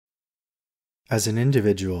As an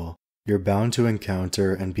individual, you're bound to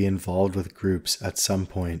encounter and be involved with groups at some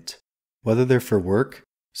point. Whether they're for work,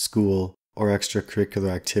 school, or extracurricular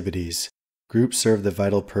activities, groups serve the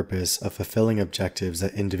vital purpose of fulfilling objectives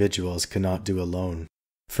that individuals cannot do alone.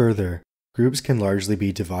 Further, groups can largely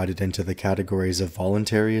be divided into the categories of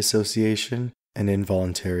voluntary association and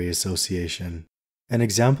involuntary association. An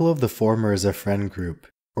example of the former is a friend group,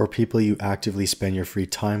 or people you actively spend your free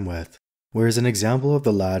time with, whereas an example of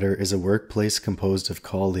the latter is a workplace composed of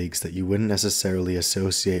colleagues that you wouldn't necessarily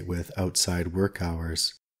associate with outside work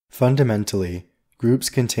hours. Fundamentally, groups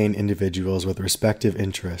contain individuals with respective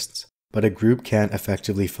interests, but a group can't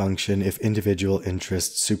effectively function if individual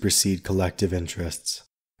interests supersede collective interests.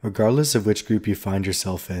 Regardless of which group you find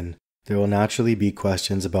yourself in, there will naturally be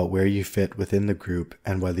questions about where you fit within the group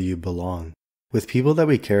and whether you belong. With people that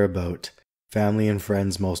we care about, family and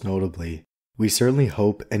friends most notably, we certainly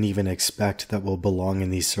hope and even expect that we'll belong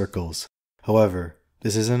in these circles. However,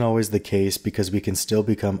 this isn't always the case because we can still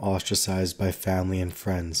become ostracized by family and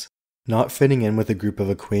friends. Not fitting in with a group of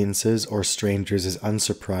acquaintances or strangers is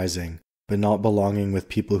unsurprising, but not belonging with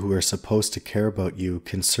people who are supposed to care about you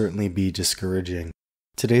can certainly be discouraging.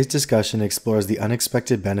 Today's discussion explores the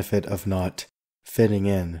unexpected benefit of not fitting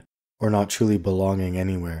in, or not truly belonging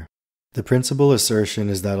anywhere. The principal assertion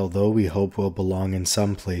is that although we hope we'll belong in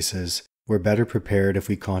some places, we're better prepared if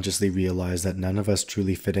we consciously realize that none of us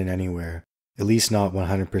truly fit in anywhere, at least not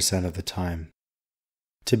 100% of the time.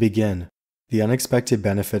 To begin, the unexpected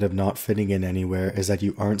benefit of not fitting in anywhere is that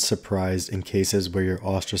you aren't surprised in cases where you're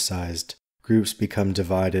ostracized, groups become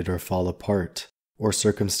divided or fall apart, or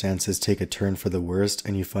circumstances take a turn for the worst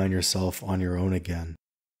and you find yourself on your own again.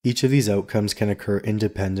 Each of these outcomes can occur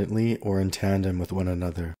independently or in tandem with one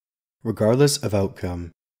another. Regardless of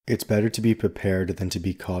outcome, it's better to be prepared than to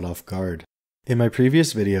be caught off guard. In my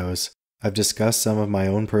previous videos, I've discussed some of my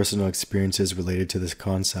own personal experiences related to this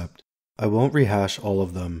concept. I won't rehash all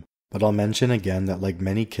of them, but I'll mention again that like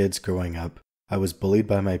many kids growing up, I was bullied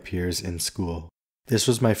by my peers in school. This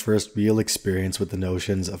was my first real experience with the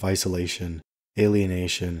notions of isolation,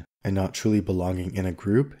 alienation, and not truly belonging in a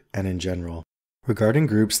group and in general. Regarding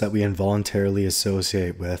groups that we involuntarily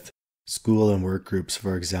associate with, school and work groups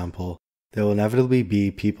for example, there will inevitably be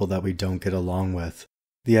people that we don't get along with.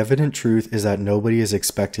 The evident truth is that nobody is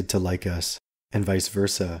expected to like us, and vice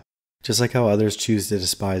versa. Just like how others choose to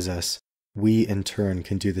despise us, we in turn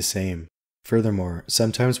can do the same. Furthermore,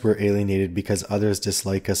 sometimes we're alienated because others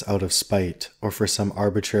dislike us out of spite or for some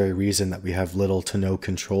arbitrary reason that we have little to no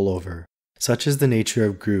control over. Such is the nature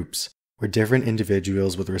of groups, where different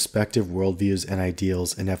individuals with respective worldviews and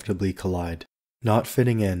ideals inevitably collide. Not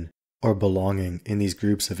fitting in, or belonging in these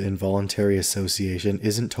groups of involuntary association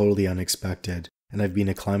isn't totally unexpected, and I've been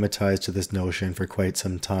acclimatized to this notion for quite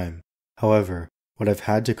some time. However, what I've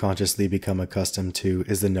had to consciously become accustomed to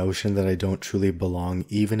is the notion that I don't truly belong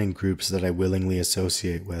even in groups that I willingly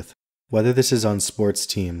associate with. Whether this is on sports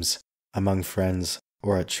teams, among friends,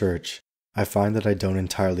 or at church, I find that I don't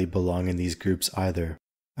entirely belong in these groups either.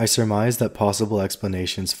 I surmise that possible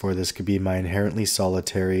explanations for this could be my inherently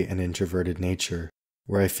solitary and introverted nature,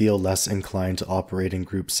 where I feel less inclined to operate in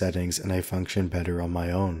group settings and I function better on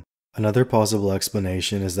my own. Another possible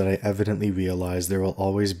explanation is that I evidently realize there will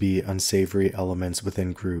always be unsavory elements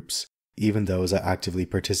within groups, even those I actively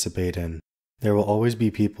participate in. There will always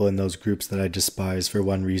be people in those groups that I despise for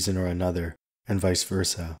one reason or another, and vice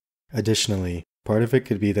versa. Additionally, part of it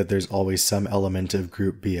could be that there's always some element of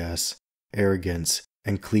group BS, arrogance,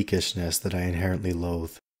 and cliquishness that I inherently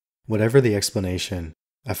loathe. Whatever the explanation,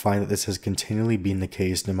 I find that this has continually been the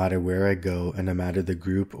case no matter where I go and no matter the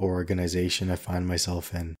group or organization I find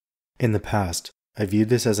myself in. In the past, I viewed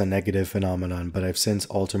this as a negative phenomenon, but I've since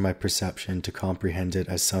altered my perception to comprehend it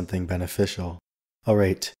as something beneficial.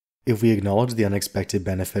 Alright, if we acknowledge the unexpected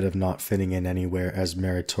benefit of not fitting in anywhere as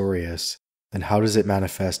meritorious, then how does it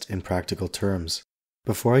manifest in practical terms?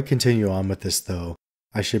 Before I continue on with this though,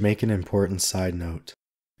 I should make an important side note.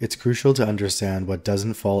 It's crucial to understand what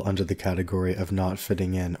doesn't fall under the category of not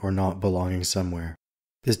fitting in or not belonging somewhere.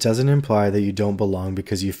 This doesn't imply that you don't belong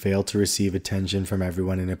because you fail to receive attention from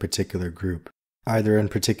everyone in a particular group, either in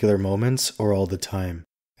particular moments or all the time,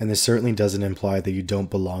 and this certainly doesn't imply that you don't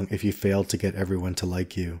belong if you fail to get everyone to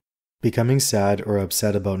like you. Becoming sad or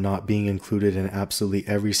upset about not being included in absolutely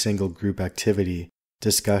every single group activity,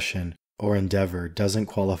 discussion, or endeavor doesn't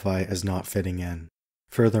qualify as not fitting in.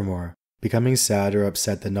 Furthermore, becoming sad or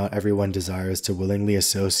upset that not everyone desires to willingly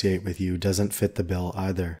associate with you doesn't fit the bill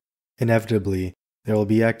either. Inevitably, there will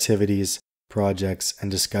be activities, projects,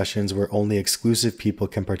 and discussions where only exclusive people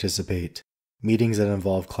can participate. Meetings that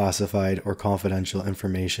involve classified or confidential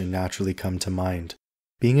information naturally come to mind.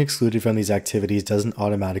 Being excluded from these activities doesn't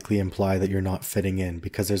automatically imply that you're not fitting in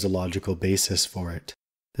because there's a logical basis for it.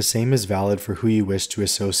 The same is valid for who you wish to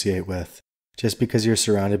associate with. Just because you're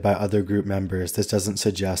surrounded by other group members, this doesn't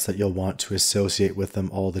suggest that you'll want to associate with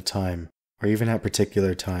them all the time, or even at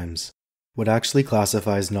particular times. What actually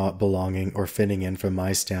classifies not belonging or fitting in from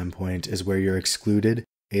my standpoint is where you're excluded,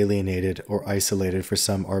 alienated, or isolated for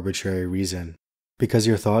some arbitrary reason, because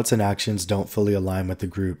your thoughts and actions don't fully align with the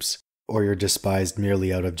group's, or you're despised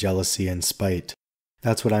merely out of jealousy and spite.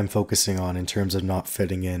 That's what I'm focusing on in terms of not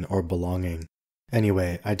fitting in or belonging.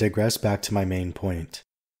 Anyway, I digress back to my main point.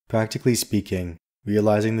 Practically speaking,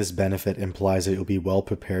 realizing this benefit implies that you'll be well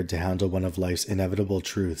prepared to handle one of life's inevitable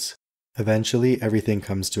truths. Eventually, everything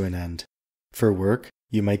comes to an end. For work,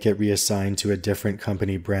 you might get reassigned to a different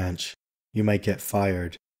company branch. You might get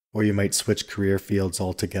fired, or you might switch career fields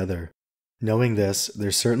altogether. Knowing this,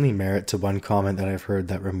 there's certainly merit to one comment that I've heard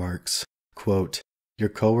that remarks, quote, "Your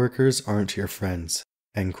coworkers aren't your friends,"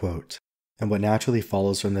 end quote. And what naturally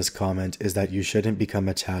follows from this comment is that you shouldn't become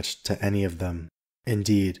attached to any of them.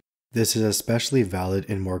 Indeed, this is especially valid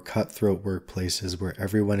in more cutthroat workplaces where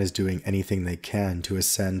everyone is doing anything they can to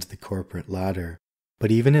ascend the corporate ladder.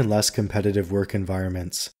 But even in less competitive work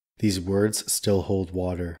environments, these words still hold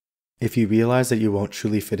water. If you realize that you won't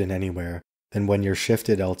truly fit in anywhere, then when you're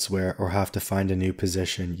shifted elsewhere or have to find a new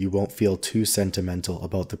position, you won't feel too sentimental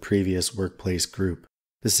about the previous workplace group.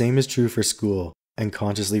 The same is true for school and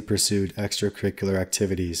consciously pursued extracurricular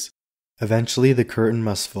activities. Eventually, the curtain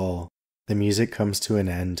must fall, the music comes to an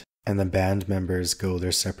end, and the band members go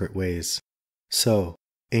their separate ways. So,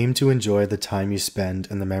 aim to enjoy the time you spend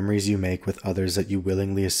and the memories you make with others that you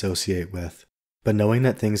willingly associate with. But knowing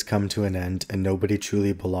that things come to an end and nobody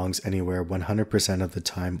truly belongs anywhere 100% of the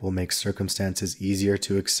time will make circumstances easier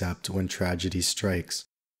to accept when tragedy strikes.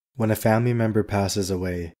 When a family member passes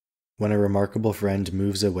away, when a remarkable friend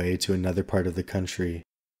moves away to another part of the country,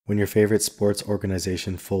 when your favorite sports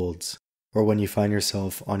organization folds, or when you find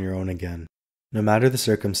yourself on your own again. No matter the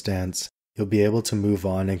circumstance, you'll be able to move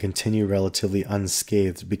on and continue relatively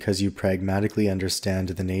unscathed because you pragmatically understand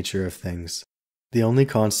the nature of things. The only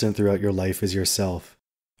constant throughout your life is yourself.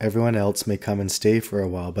 Everyone else may come and stay for a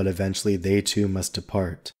while, but eventually they too must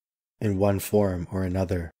depart, in one form or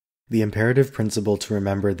another. The imperative principle to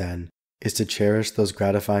remember then is to cherish those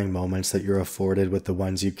gratifying moments that you're afforded with the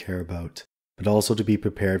ones you care about, but also to be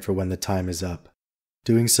prepared for when the time is up.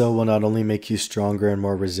 Doing so will not only make you stronger and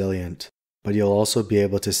more resilient, but you'll also be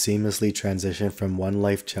able to seamlessly transition from one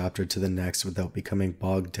life chapter to the next without becoming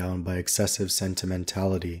bogged down by excessive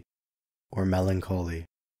sentimentality or melancholy.